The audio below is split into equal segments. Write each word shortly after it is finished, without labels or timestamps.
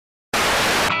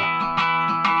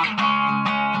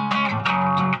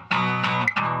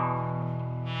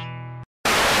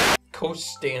go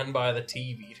stand by the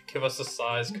TV to give us a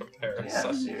size comparison.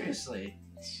 Yeah, seriously.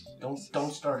 Don't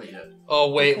start it yet.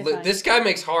 Oh wait, Okay, this guy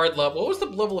makes hard level. What was the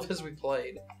level of his we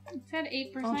played? It said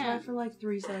 8%. I'll try for like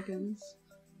 3 seconds.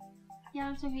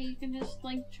 Yeah, it's okay. You can just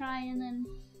like try and then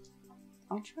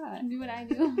I'll try. do what I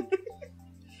do.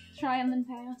 Try and then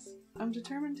pass. I'm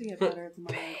determined to get better at the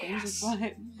Mario games. It's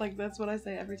why, like, that's what I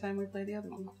say every time we play the other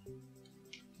one.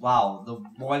 Wow, the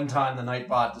one time the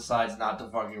Nightbot decides not to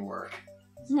fucking work.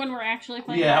 When we're actually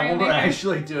playing Yeah, Mario when we're Maker.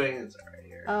 actually doing it right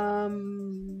here.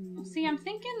 See, I'm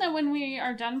thinking that when we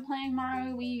are done playing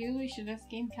Mario Wii U, we should just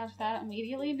game catch that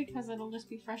immediately because it'll just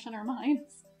be fresh in our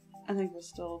minds. I think we'll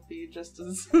still be just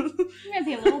as... Might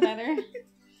be a little better.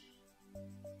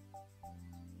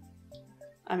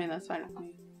 I mean, that's fine with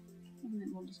me. And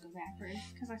then we'll just go backwards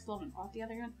because I still haven't bought the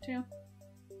other one too.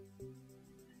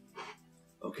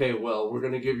 Okay, well, we're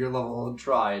gonna give your level a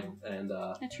try, and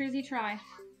A truthy try.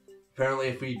 apparently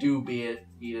if we do beat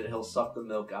it, he'll suck the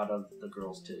milk out of the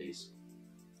girl's titties.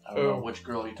 I don't know which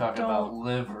girl you're talking about,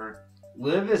 Liv or...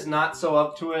 Liv is not so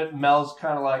up to it. Mel's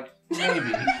kind of like,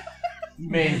 maybe.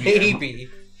 Maybe.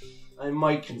 I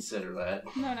might consider that.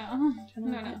 No.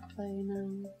 Play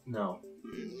now. No.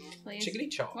 Please. Chickadee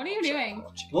chop. What are you doing?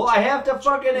 Well, I have to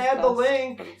fucking add the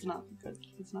link! But it's not good.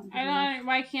 It's not good I enough. don't.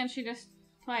 Why can't she just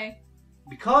play?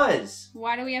 Because!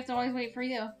 Why do we have to always wait for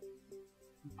you?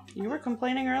 You were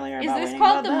complaining earlier Is about this waiting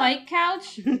called about the that. mic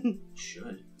couch?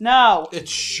 Should. No! It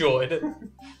should.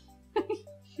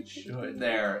 Should.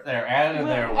 There, add it in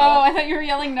there. Oh, I thought you were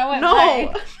yelling no at No!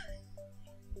 play.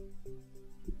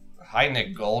 Hi,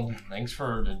 Nick Gold. Thanks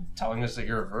for telling us that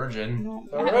you're a virgin. No.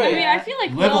 All I right. mean, I feel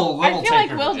like Liv will I feel take like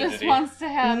your Will just virginity. wants to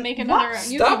have make another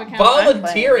YouTube Stop account.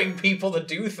 volunteering people to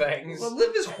do things. Well,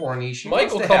 Liv is horny. She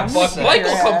Michael wants to come have fuck. sex.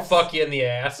 Michael Your come ass. fuck you in the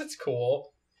ass. It's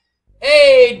cool.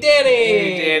 Hey, Danny.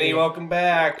 Hey, Danny, welcome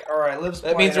back. All right, Liv's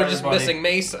That means playing, we're just everybody. missing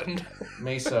Mason.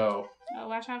 Meso. Oh,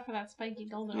 watch out for that spiky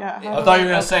dildo. Yeah. I thought you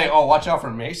were gonna say, "Oh, watch out for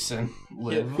Mason."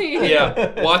 Liv.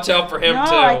 Yeah, watch out for him no,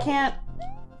 too. I can't.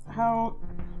 How?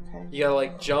 Okay. You gotta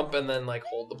like jump and then like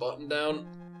hold the button down.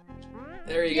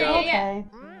 There you go. Yeah. Okay.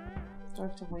 Do I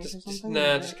have to wait or Just, something?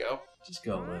 nah, just go. Just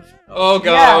go, Liv. Oh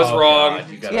god, Yeah. I was wrong. God,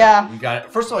 you gotta, Yeah. You got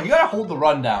it. First of all, you gotta hold the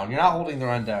rundown. You're not holding the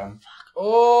rundown.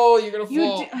 Oh, you're gonna You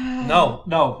fall. No.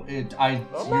 I'm You're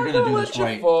not gonna do let this you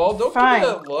right. fall. Don't Fine. give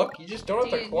me that look. You just don't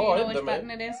Do have you, to do you claw know which into button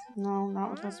me. it is? No,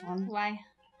 not with this one. Why?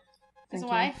 Is Thank it you.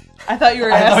 why? I thought you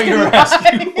were I thought asking you were why.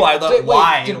 asking why. Wait,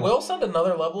 Why? did Will send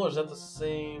another level or is that the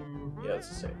same? Yeah, it's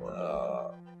the same one.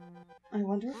 I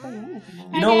wonder if they want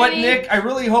anything. You know what, Danny. Nick? I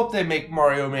really hope they make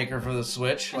Mario Maker for the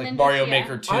Switch, And like then Mario just, yeah.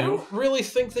 Maker 2. I don't really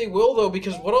think they will though,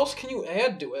 because what else can you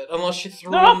add to it unless you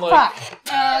threw No, in like? fuck!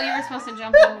 Oh, you were supposed to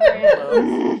jump over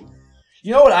it.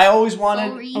 You know what I always wanted?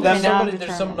 Sorry. Okay, There's now I'm somebody.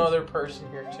 There's some determined. other person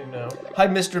here too now. Hi,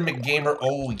 Mr. McGamer.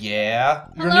 Oh yeah,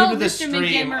 you're Hello, new to this Mr.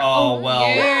 stream. McGamer. Oh Oh, well.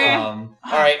 yeah.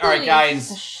 All right, Please. guys.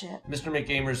 Piece of shit. Mr.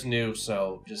 McGamer's new,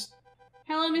 so just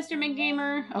Hello, Mr.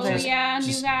 McGamer. Oh Okay. yeah, new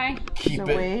Just- guy. keep So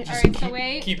it. wait. Just Alright, so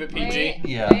wait. keep it PG. Wait,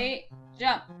 Yeah. Wait.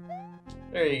 Jump.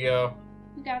 There you go.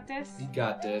 You got this. You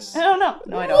got this. I don't know.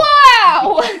 No, I don't.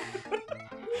 Wow!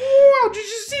 Wow! Did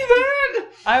you see that?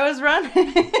 I was running.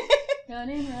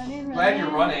 running. Glad you're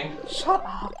running. Shut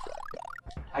up.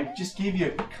 I just gave you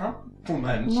a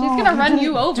compliment. She's No, gonna you run didn't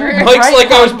you do over. it. Mike's Right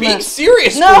like I was compliment. being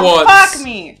serious No, for once. fuck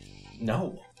me.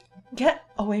 No. Get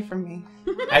away from me.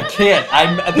 I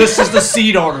can't. This is the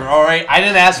seat order, all right. I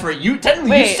didn't ask for it. You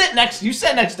technically Wait. you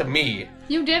sat next to me.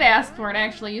 You did ask for it,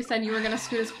 actually. You said you were gonna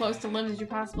scoot as close to Liv as you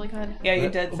possibly could. Yeah, you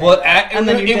did. Say Well, that. And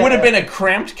then you it did would have it. been a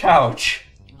cramped couch.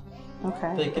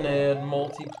 Okay. They can add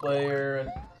multiplayer. And...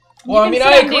 You Well, I can mean, sit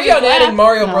I on agree David's on adding lap.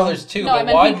 Mario No. Brothers 2, No, I but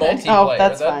meant why you could. multiplayer? Oh,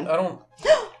 that's That- fine. I don't.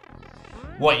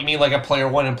 What, you mean like a player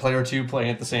 1 and player 2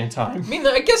 playing at the same time? I mean,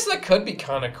 I guess that could be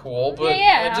kind of cool, but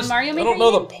Yeah, I just Mario I Maker don't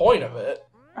know you the point of it.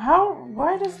 How?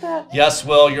 Why does that? Yes,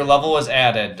 Will, your level was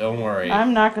added. Don't worry.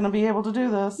 I'm not gonna be able to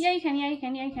do this. Yeah, you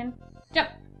can. Jump.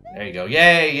 There you go.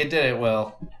 Yay, you did it,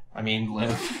 Will. I mean,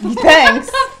 Liv. Thanks.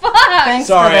 Fuck! Thanks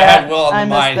Sorry, for I that. had Will on the I missed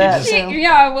mind. He that just- too.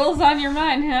 Yeah, Will's on your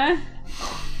mind, huh?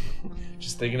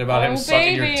 Just thinking about him Oh,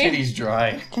 sucking your baby. titties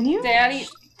dry. Can you? Daddy.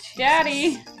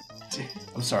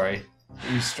 I'm sorry.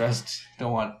 Are you stressed?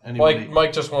 Don't want anybody.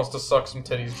 Mike just wants to suck some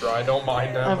titties dry. Don't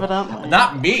mind him. Evidently.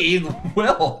 Not me,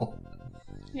 Will.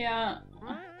 Yeah.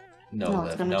 No, No, it's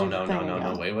Liv. gonna No, do no, the no, thing no,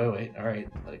 no. again. Wait. All right.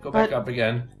 Let it go But- back up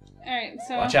again. Alright,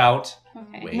 so. Watch out.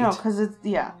 Okay. Wait. No, because it's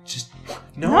yeah. Just.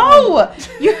 No.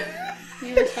 You.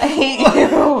 You were I supposed hate to.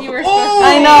 you. You were supposed Oh!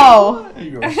 I know.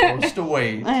 You're supposed to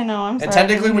wait. I know. I'm sorry. And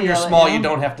technically, I when didn't you're yell at small, you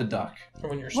don't have to duck.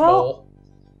 When you're Well- small.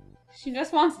 She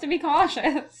just wants to be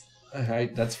cautious. All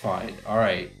right, that's fine. All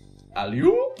right.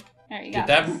 Alley-oop. There you go.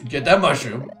 Get that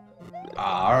mushroom.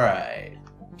 All right.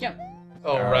 Yep.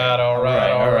 All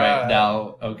right.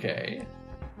 Now, okay.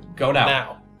 Go now.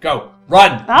 Now. Go.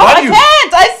 Run. Oh, Run, I you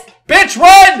can't! bitch,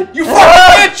 run! You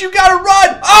fucking bitch, you gotta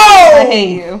run! Oh! I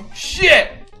hate you.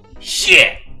 Shit!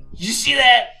 You see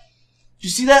that? You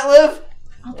see that, Liv?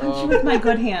 I'll punch you with my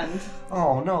good hand.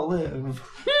 Oh, no, Liv.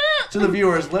 To the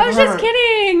viewers, Liv I was just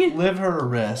kidding. Liv her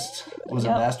wrist. Was it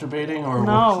masturbating or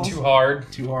No. Too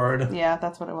hard. Too hard? Yeah,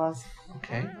 that's what it was.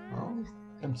 Okay, well.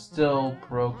 I'm still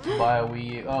broke to buy a Wii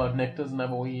U. Oh, Nick doesn't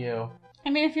have a Wii U. I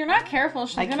mean, if you're not careful,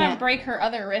 she's I gonna can't. break her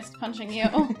other wrist punching you.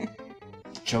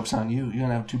 Joke's on you. You're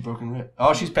gonna have 2 broken wrists.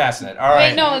 Oh, she's passing it. All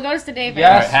right. Wait, no, it goes to David.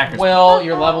 Yes, Alright, hackers. Will,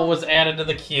 your level was added to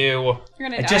the queue. You're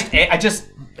gonna I die. just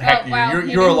heck you. wow, You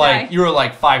you were didn't like die. you were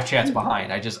like 5 chats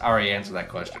behind. I just already answered that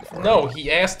question for No, he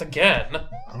asked again. you.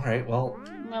 All right. Well,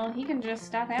 Well, he can just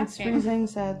stop It's asking. freezing,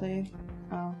 sadly.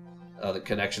 Oh. the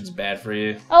connection's bad for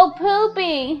you. Oh,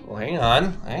 poopy! Well, hang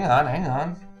on.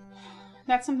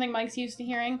 That's something Mike's used to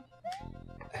hearing.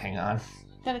 Hang on.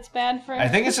 That it's bad for I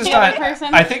think it's just the other not.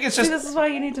 person. I think it's See, just. this is why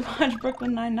you need to watch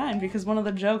Brooklyn Nine-Nine, because one of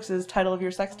the jokes is title of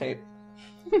your sex tape.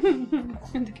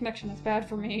 The connection is bad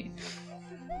for me.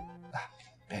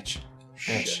 Bitch.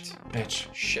 Shit. Bitch.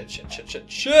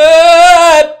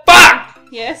 Shit! Fuck!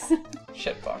 Yes.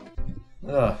 Shit, fuck.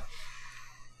 Ugh.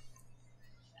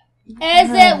 Is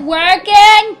it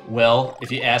working? Will,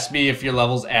 if you ask me if your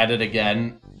level's added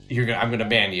again, I'm gonna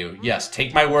ban you. Yes,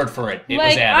 take my word for it. It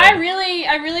was added.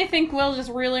 I really think Will just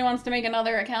really wants to make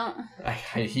another account.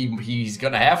 He's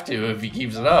gonna have to if he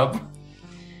keeps it up.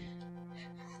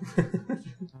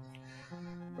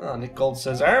 Oh, Nick Gold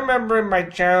says, I remember in my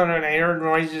childhood I heard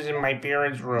noises in my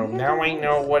parents' room. Now I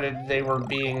know what they were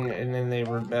being, and then they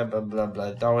were blah blah blah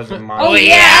blah. That was in my. Oh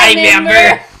yeah, I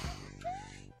remember.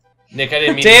 Nick, I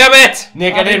didn't mean. Damn it!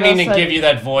 Nick, I didn't mean to give you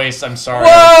that voice. I'm sorry.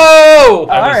 Whoa!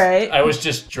 I was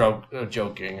just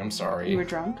joking. I'm sorry. You were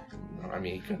drunk? I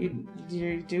mean,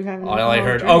 You do have an all I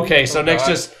heard. drink? Okay, so Oh, Nick's God.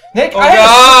 just Nick. Oh I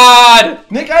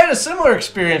God! Nick, I had a similar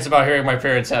experience about hearing my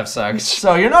parents have sex.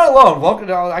 So you're not alone. Welcome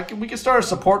to. We can start a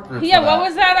support group. Yeah, for that. what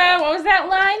was that? What was that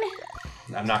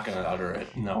line? I'm not gonna utter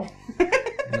it. No,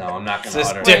 I'm not Is gonna this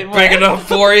utter dick it. big enough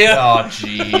for you? Oh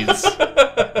jeez.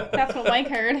 That's what Mike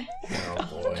heard.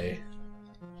 Oh boy.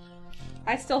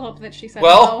 I still hope that she said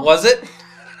Well, no. was it?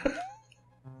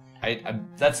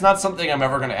 That's not something I'm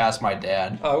ever gonna ask my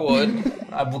dad. I would.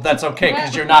 Well, that's okay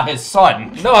because you're not his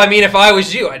son. No, I mean, if I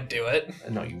was you, I'd do it.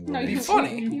 No, you wouldn't. No, Be you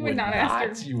funny. You would not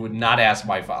ask her. You would not ask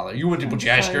my father. Would you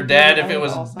ask sorry, your dad dude, if I it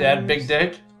was have dad big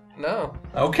dick? No.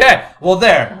 Okay. Well,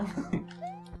 there.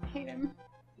 Hate him.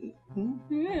 Hmm?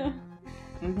 Yeah.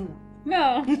 Mm-hmm.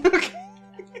 No.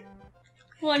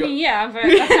 Well, I mean, yeah, but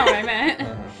that's not what I meant.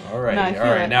 All right. No, I All feel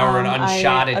right. it. Now we're in I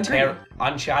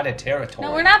uncharted territory.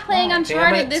 No, we're not playing Damn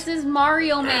Uncharted. it. This is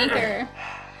Mario Maker.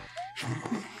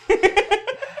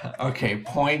 Okay,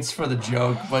 points for the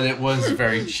joke, but it was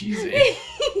very cheesy.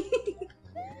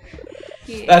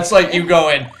 Yeah. That's like you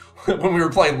going when we were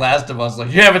playing Last of Us.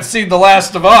 Like you haven't seen The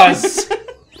Last of Us.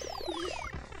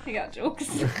 I got jokes.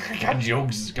 I got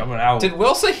jokes coming out. Did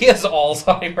Will say he has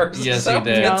Alzheimer's? Yes, Is that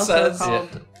he did. what Also It says.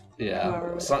 called Yeah,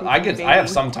 whoever was so, thinking I have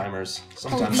baby. some timers.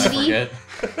 Sometimes I baby.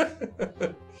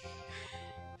 forget.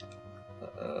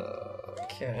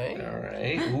 Okay. All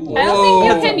right. I Ooh, don't think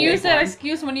you Whoa. can use that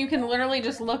excuse when you can literally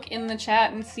just look in the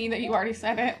chat and see that you already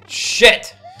said it.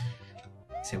 Shit!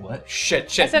 Say what? Shit, I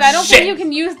shit, said I don't shit. think you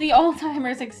can use the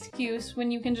Alzheimer's excuse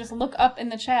when you can just look up in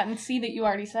the chat and see that you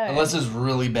already said it. Unless it's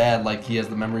really bad, like he has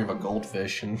the memory of a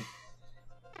goldfish and.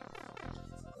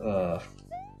 Oh,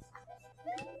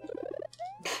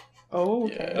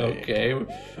 Yeah, okay.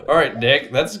 okay. All right,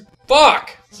 Nick. That's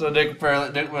Fuck! so Nick's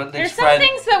There's some friend.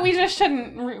 things that we just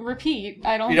shouldn't repeat.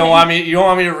 I don't. You don't think. want me? You don't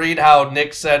want me to read how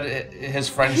Nick said his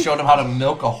friend showed him how to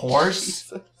milk a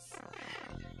horse?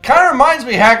 Kind of reminds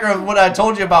me, Hacker, of what I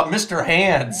told you about Mr.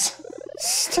 Hands.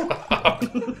 Stop.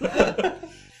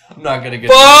 I'm not gonna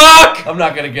get. Fuck! I'm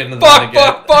not gonna get into that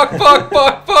again.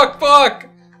 Fuck!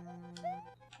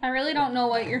 I really don't know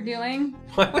what you're doing.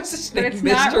 Why was his But name it's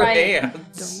not Mr. right.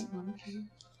 Hands? Don't want to.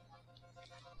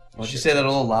 Why don't you say that a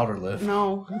little louder, Liv?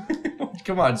 No,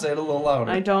 Come on, say it a little louder.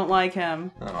 I don't like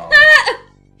him. Oh.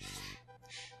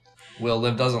 Will,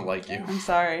 Liv doesn't like you. I'm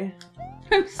sorry.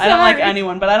 I'm I don't like sorry.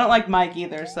 anyone, but I don't like Mike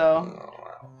either, so. Oh,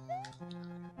 wow.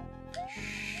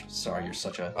 Sorry, you're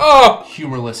such a Oh!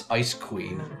 humorless ice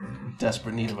queen. In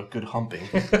desperate need of a good humping.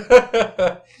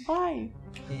 Why?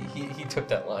 he took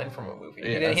that line from a movie. Yeah,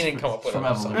 he that's didn't come up with from it.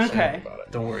 I'm Evolution. sorry Okay. about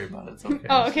it. Don't worry about it. It's okay.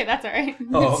 Oh, okay, that's alright.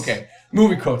 Oh, okay.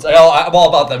 Movie quotes. I'm all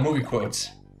about that movie quotes.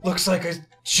 Looks like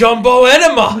Jumbo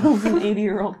enema! Who's an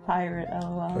 80-year-old pirate,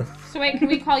 lol. So wait, can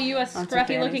we call you a That's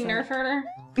scruffy-looking okay, nerf herder?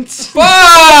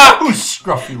 Fuck! Who's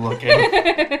scruffy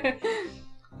looking?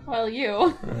 Well,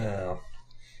 you. Well,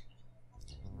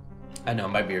 I know,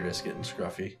 my beard is getting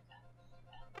scruffy.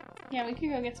 Yeah, we could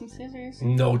go get some scissors.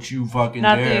 Don't you fucking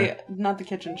Not dare. not the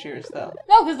kitchen shears though.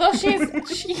 No, because those sheets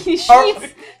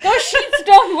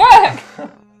don't work.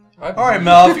 Alright,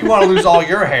 Mel, if you want to lose all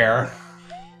your hair.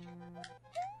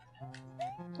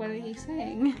 What are you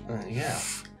saying? Yeah.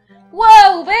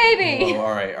 Whoa, baby! Oh,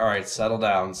 alright, settle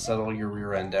down. Settle your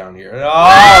rear end down here.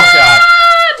 Oh, God!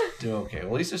 Do okay.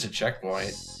 Well, at least there's a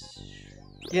checkpoint.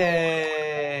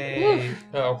 Yay!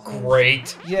 Oh,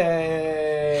 great.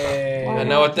 Yay! I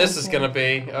know what this is gonna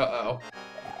be. Uh-oh.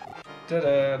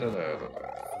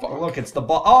 Oh, look, it's the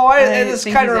ball. Oh, and this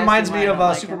think kind of he's reminds asking me why I of don't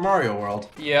like Super him. Mario World.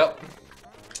 Yep.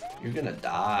 You're gonna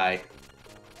die.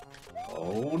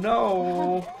 Oh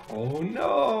no! Oh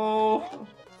no!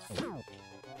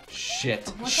 Shit!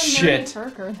 What's Shit! a nerdy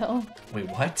Turker, though? Wait,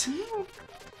 what?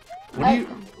 What do you?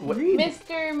 What?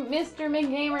 Mr.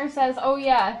 McGamer says, "Oh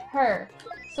yeah, her.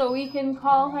 So we can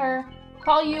call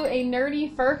you a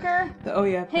nerdy furker." The oh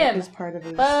yeah part Him. is part of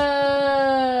his.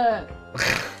 Fuck.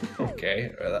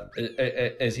 Okay.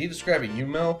 Is he describing you,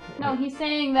 Mel? No, he's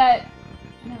saying that.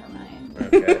 Never mind.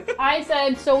 Okay. I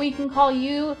said, so we can call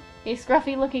you a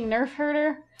scruffy-looking nerf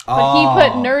herder, but Oh. he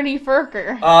put nerdy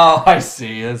furker. Oh, I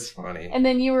see. That's funny. And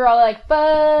then you were all like,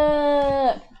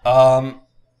 fuck.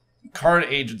 Card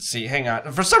agency. Hang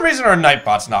on. For some reason, our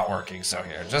Nightbot's not working. So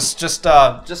here, just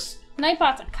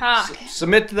Nightbot's a cock.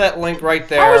 submit to that link right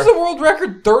there. How is the world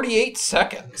record 38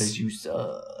 seconds? Because you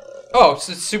suck. Oh, it's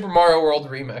Super Mario World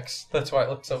Remix. That's why it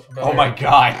looks so familiar. Oh my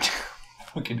God.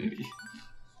 Fucking idiot.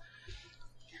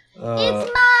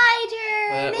 It's my turn.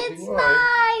 that would be It's why.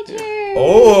 my turn.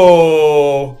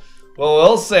 Oh. Well,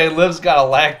 we'll say Liv's got a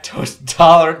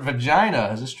lactose-tolerant vagina.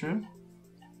 Is this true?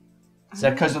 Is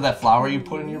that because of that flour you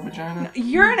put in your vagina?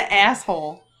 You're an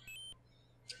asshole.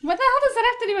 What the hell does that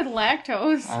have to do with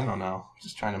lactose? I don't know.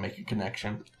 Just trying to make a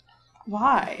connection.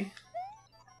 Why?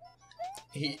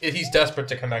 He's desperate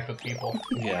to connect with people.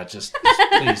 Yeah, just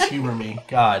please humor me.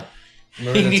 God.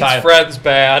 Remember He the needs time- friends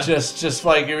bad. Just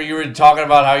like you were talking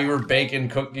about how you were baking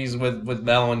cookies with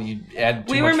Mel and you add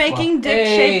too We were much making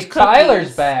Hey, dick-shaped cookies.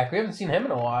 Tyler's back. We haven't seen him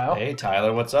in a while. Hey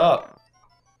Tyler, what's up?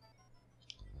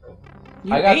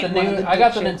 You I got ate the one of new. I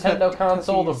got the dick-shaped Nintendo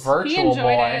console, the cookies. Virtual He enjoyed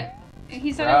Boy. it.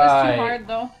 He said it was Right. too hard,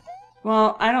 though.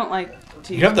 Well, I don't like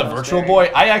to You have the use Virtual raspberry.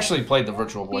 Boy? I actually played the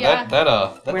Virtual Boy. Yeah. That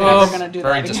We're was never gonna do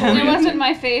very that again. It disorienting. wasn't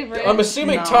my favorite. I'm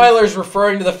assuming No. Tyler's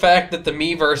referring to the fact that the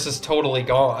Miiverse is totally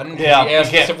gone. Yeah, He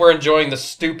asked we us can't- if we're enjoying the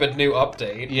stupid new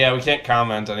update. Yeah, we can't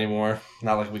comment anymore.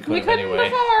 Not like we could we have couldn't anyway.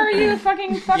 before, you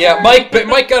fucking fucker. Yeah,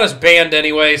 Mike got us banned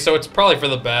anyway, so it's probably for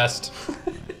the best.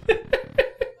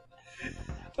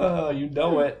 Oh, you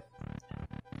know it.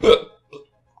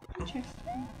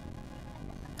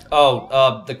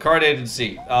 Oh, the card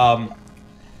agency.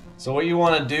 So what you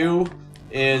want to do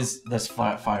is that's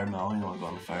fire Mel. You don't want to go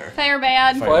on the fire. Fire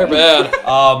bad. Fire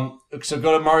bad. So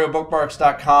go to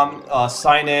MarioBookmarks.com,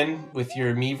 sign in with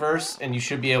your Miiverse, and you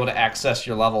should be able to access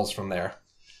your levels from there.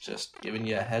 Just giving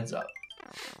you a heads up.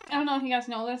 I don't know if you guys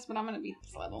know this, but I'm gonna beat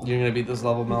this level. You're gonna beat this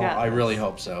level, Mel? got I this. really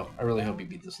hope so. I really hope you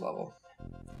beat this level.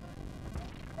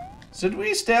 So did we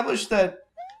establish that,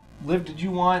 Liv, did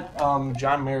you want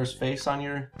John Mayer's face on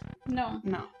your... No.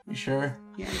 No. You sure?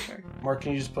 Yeah, I'm sure. Mark,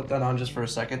 can you just put that on just for a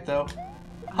second, though?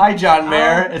 Hi, John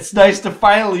Mayer. It's nice to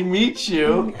finally meet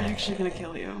you. I'm actually gonna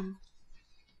kill you.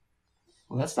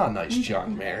 Well, that's not nice,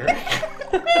 John Mayer.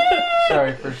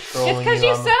 Sorry for trolling It's because you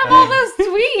on the sent him all thing. those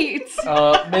tweets.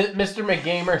 Mr.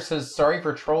 McGamer says, sorry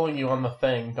for trolling you on the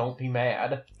thing. Don't be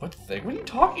mad. What thing? What are you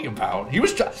talking about? He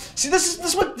was see, this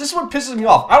is what pisses me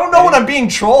off. I don't know when I'm being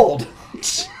trolled.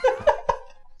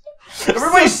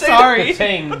 Everybody's So saying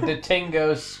sorry. The ting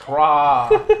goes scraw.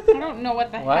 I don't know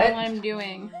what the What? hell I'm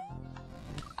doing.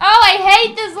 Oh, I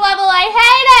hate this level.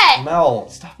 I hate it. Mel,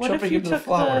 stop What if jumping you into the took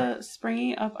flower. the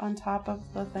springy up on top of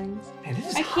the things? Man, it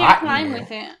is I hot can't in climb here.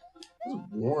 with it. It's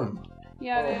warm.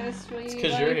 Yeah, it is. It's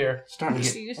because you're here. Starting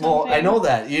to Do get. something. Well, I know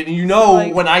that. You know,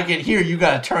 Like- when I get here, you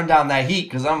gotta turn down that heat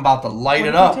because I'm about to light What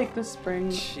it if up. you take the spring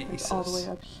like, all the Jesus.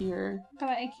 way up here? But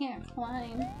I can't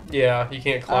climb. Yeah, you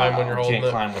can't climb when you're You holding can't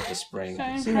it. climb with the spring. So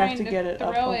I'm So you have trying to get it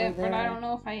up throw over it, but I there. don't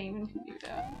know if I even can do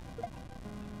that.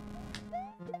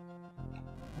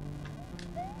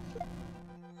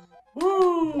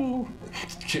 Woo!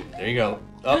 There you go.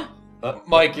 Up.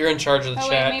 Mike, you're in charge of the Oh, wait,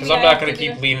 chat maybe because I'm I not have going to to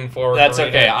keep do- leaning forward. That's to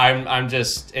read okay. it. I'm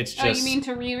just. It's Oh, just. you mean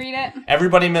to reread it?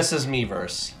 Everybody misses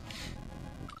Miiverse.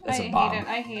 That's a bomb.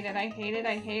 I hate it. I hate it.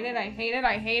 I hate it. I hate it.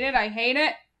 I hate it. I hate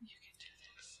it.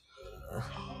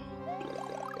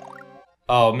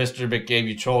 Oh, Mr. McGabe,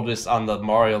 you trolled us on the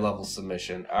Mario level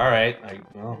submission. All right.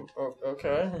 Well,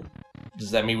 Okay.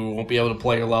 does that mean we won't be able to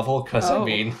play your level? Because I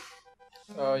mean,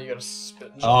 Oh, you gotta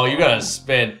spit. oh, you gotta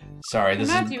spin. Sorry, this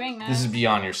I'm is not doing that. this is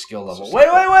beyond your skill level. Wait!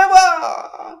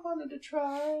 I wanted to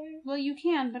try. Well, you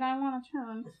can, but I want to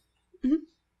turn. You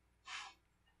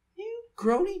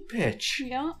grody bitch.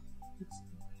 Yeah.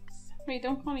 Wait,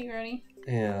 don't call me Grody.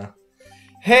 Yeah.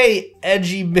 Hey,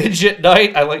 edgy midget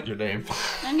knight. I like your name.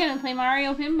 I'm gonna play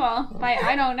Mario Pinball by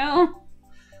I don't know.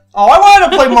 Oh, I wanted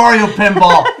to play Mario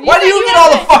Pinball. Why do you get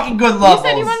all the fucking good levels? You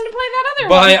said you wanted to play that other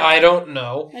By one. I don't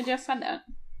know. I just said that.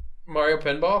 Mario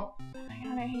Pinball? Oh my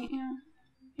god, I hate you.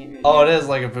 Oh, it is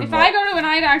like a pinball. If I go to an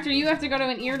eye doctor, you have to go to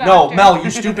an ear doctor. No, Mel, you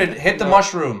stupid. Hit the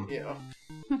mushroom. Yeah.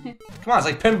 Come on, it's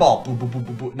like pinball. Boo, boo, boo,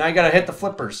 boo, boo. Now you gotta hit the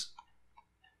flippers.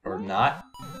 Or not.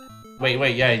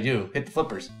 Wait, yeah, you do. Hit the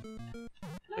flippers.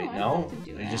 Wait, I no? don't have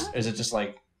to do that. Is it just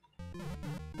like...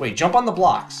 Wait, jump on the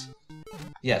blocks.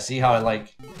 Yeah, see how I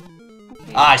like...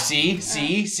 Okay. Ah, see?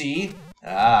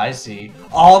 Ah, I see.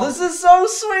 Oh, this is so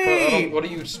sweet! What are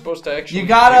you supposed to actually You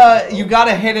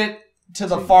gotta hit it to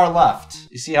the far left.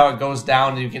 You see how it goes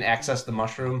down and you can access the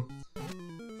mushroom?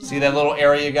 See that little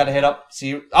area you gotta hit up?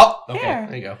 See? Oh, okay,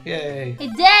 there you go. Yay. I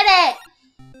did it!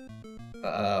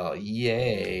 Oh,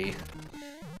 yay.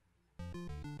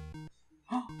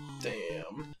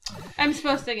 Damn. I'm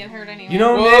supposed to get hurt anyway. You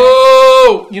know,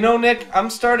 Whoa! Nick. You know, Nick. I'm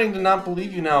starting to not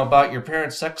believe you now about your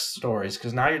parents' sex stories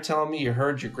because now you're telling me you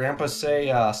heard your grandpa say,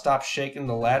 "Stop shaking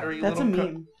the ladder." You That's a little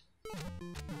meme.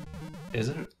 Is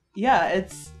it? Yeah,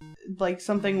 it's like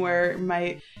something where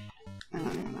my... I don't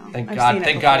even know. Thank I've God. seen it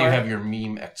Thank God you before. have your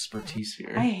meme expertise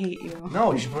here. I hate you.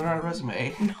 No, you should put it on a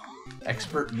resume. No.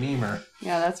 Expert memer.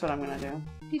 Yeah, that's what I'm gonna do.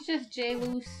 He's just Jay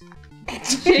Loose.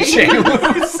 Jay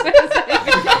Loose.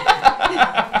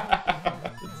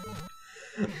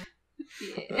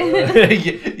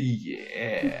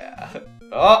 Yeah.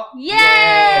 Oh.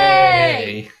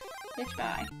 Yay! Bitch,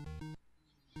 bye.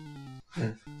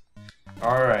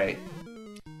 All right.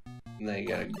 Now you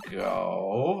gotta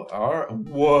go. All right.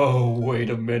 Whoa! Wait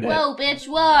a minute. Whoa, bitch!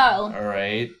 Whoa! All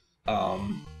right.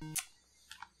 I'm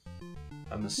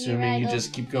assuming you go.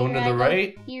 just keep going Here to the I go.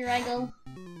 right. Here I go.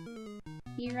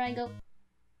 Here I go.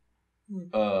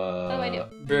 I do?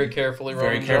 Very carefully run.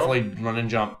 Very and carefully run and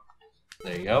jump.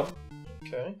 There you go. jump.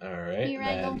 Okay. All right. Here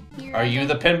I go. Then, Here are I you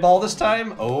go. the pinball this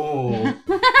time? Oh.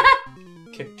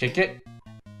 Kick it.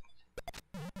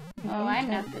 Oh, I'm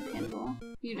not the pinball.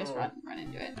 You just run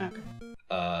into it. Okay.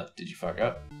 Did you fuck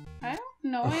up? I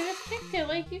don't know. I just kicked it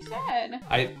like you said.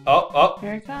 Oh.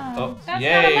 Here it comes. Oh, That's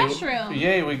yay. not a mushroom.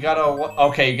 Yay, we got a...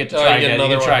 Okay, you get to Oh, try you get again. You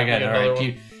another can try one. again. You get All right,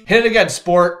 another hit it again,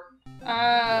 sport.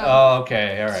 Oh,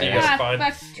 okay, all right. So you guys fine.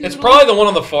 fuck, It's Toodle. probably the one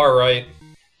on the far right.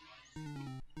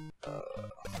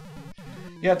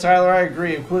 Yeah, Tyler, I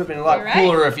agree. It would have been a lot You're right.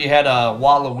 cooler if you had a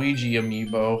Waluigi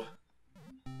amiibo.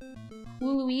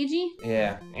 Luigi?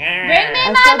 Yeah. Bring me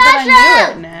I my said that I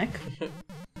mushroom! knew it, Nick.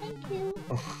 Thank you.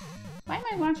 Why am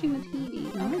I watching the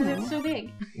TV? Oh, because it's so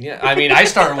big. Yeah, I mean, I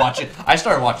started watching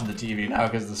the TV now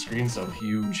because the screen's so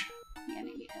huge. Yeah,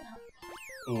 maybe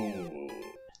I Ooh.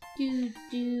 do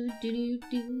do do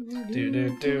do Do do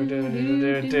do do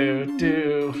do do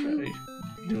do.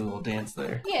 Do a little dance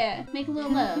there. Yeah, make a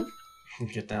little love.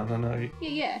 Get down tonight.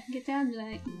 Yeah, get down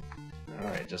tonight. All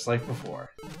right, just like before.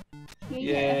 Yeah.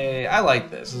 Yay! I like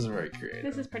this. This is very creative.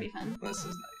 This is pretty fun. This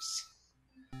is nice.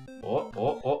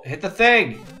 Oh! Hit the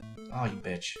thing! Oh, you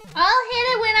bitch! I'll hit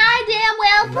it when I damn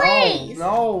well please.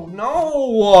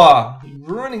 No! You're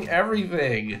ruining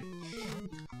everything.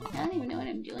 I don't even know what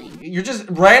I'm doing. You're just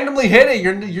randomly hitting.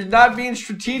 You're not being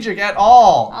strategic at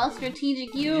all. All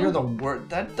strategic you. You're the worst.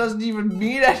 That doesn't even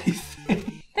mean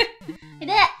anything.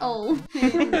 Oh,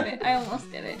 I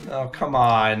almost did it. Oh, come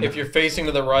on. If you're facing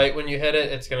to the right when you hit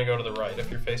it, it's gonna go to the right. If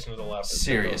you're facing to the left, it's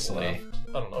gonna go to the Seriously. left.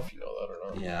 I don't know if you know that or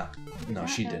not. Yeah. No,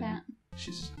 she know didn't. that.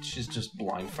 She's just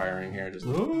blind firing here. Just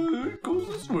oh, it goes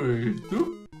this way.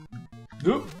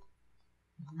 Nope.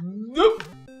 Nope.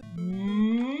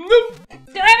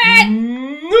 Damn it!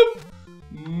 Nope.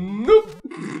 Nope.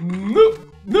 Nope.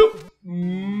 Nope.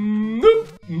 Nope.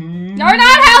 You're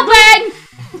not helping!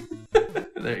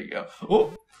 There you go.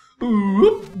 Oh.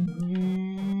 Ooh.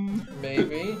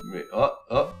 Maybe. Wait.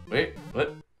 Wait.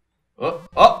 What?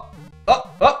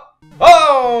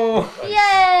 Oh!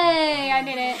 Yay! I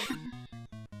did it.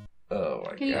 Oh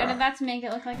my Can you god. edit that to make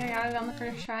it look like I got it on the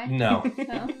first try? No.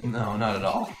 No? No, not at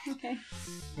all. Okay.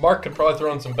 Mark could probably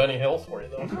throw in some Benny Hill for you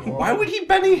though. Why would he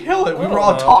Benny Hill it? We I were don't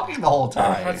all know. talking the whole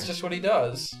time. That's just what he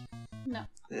does. No.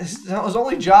 His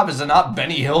only job is to not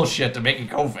Benny Hill shit to make it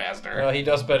go faster. He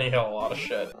does Benny Hill a lot of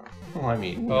shit. Well, I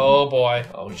mean... Oh, boy.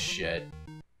 Oh, shit.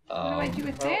 What do I do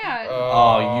with that?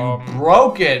 Oh, you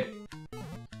broke it!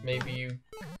 Maybe you...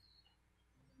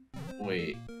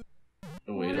 Wait.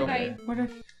 What a did I minute. What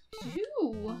if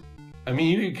do? I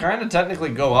mean, you can kind of technically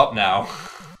go up now.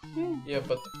 Yeah,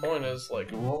 but the point is, like...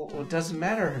 Well, it doesn't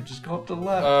matter. Just go up to the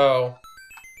left. Oh.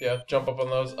 Yeah, jump up on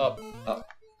those. Up.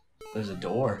 There's a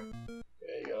door.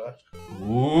 Yeah, you gotta...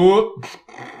 Whoop!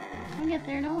 I'll get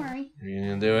there, don't worry. You're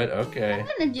gonna do it? Okay. I'm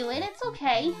gonna do it, it's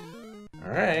okay.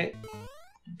 Alright.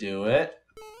 Do it.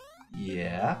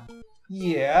 Yeah.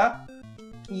 Yeah.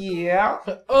 Yeah.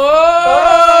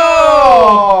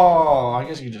 Oh! I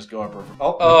guess you can just go up.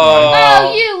 Oh!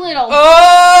 Oh, you little...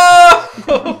 Oh!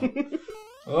 Can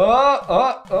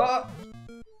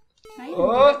I even do it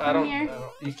I from don't... here?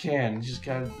 You can. You just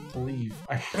gotta believe.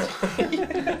 Good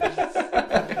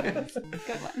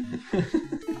one. I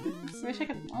wish I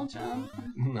could wall jump.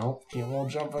 Nope, can't wall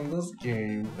jump in this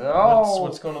game. Oh!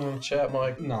 What's going on in the chat,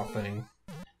 Mike? Nothing.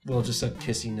 Will just said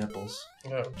kissy nipples. Oh,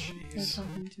 they're jeez.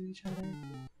 talking to each other?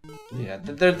 Yeah,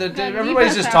 everybody's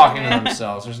press just out talking of to it.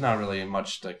 themselves. There's not really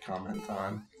much to comment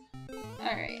on.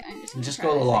 Alright, I'm just You gonna just try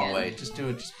go the this long again. way. Just do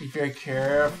it. Just be very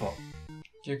careful.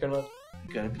 You're gonna...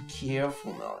 You gotta be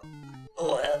careful, Melanie.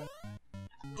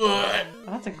 Oh,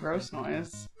 that's a gross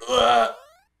noise. Oh!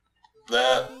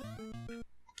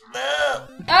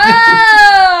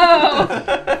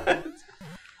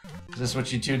 Is this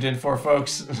what you tuned in for,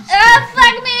 folks?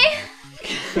 Fuck me!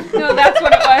 No, that's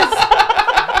what it was.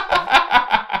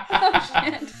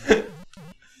 Oh, shit.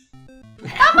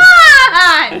 Come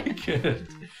on! Good.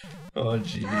 Oh,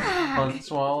 jeez. Hunt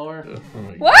swallower? Oh,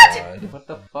 my What? God. What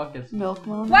the fuck is... Milk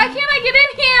moan. Why can't I get in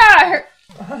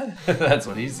here? That's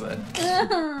what he said.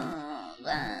 Oh,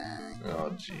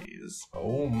 Oh, jeez.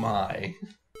 Oh, my.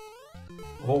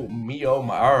 Oh, me, oh,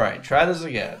 my. All right, try this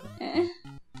again. eh,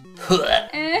 Hut,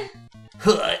 eh,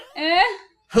 hut, eh,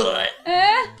 hut,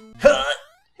 eh. hut.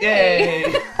 Yay!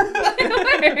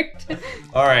 It worked.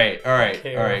 All right, all right,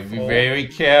 all right. Be Careful. very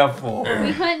careful.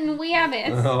 We hunting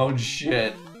wabbits. Oh,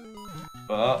 shit.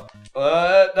 No.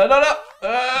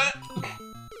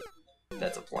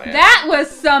 That's a plan. That was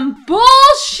some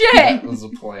bullshit. That was a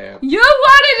plan. You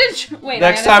wanted to. Wait.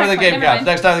 Next I time gotta in the check game my- couch.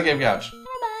 Next time in the game couch.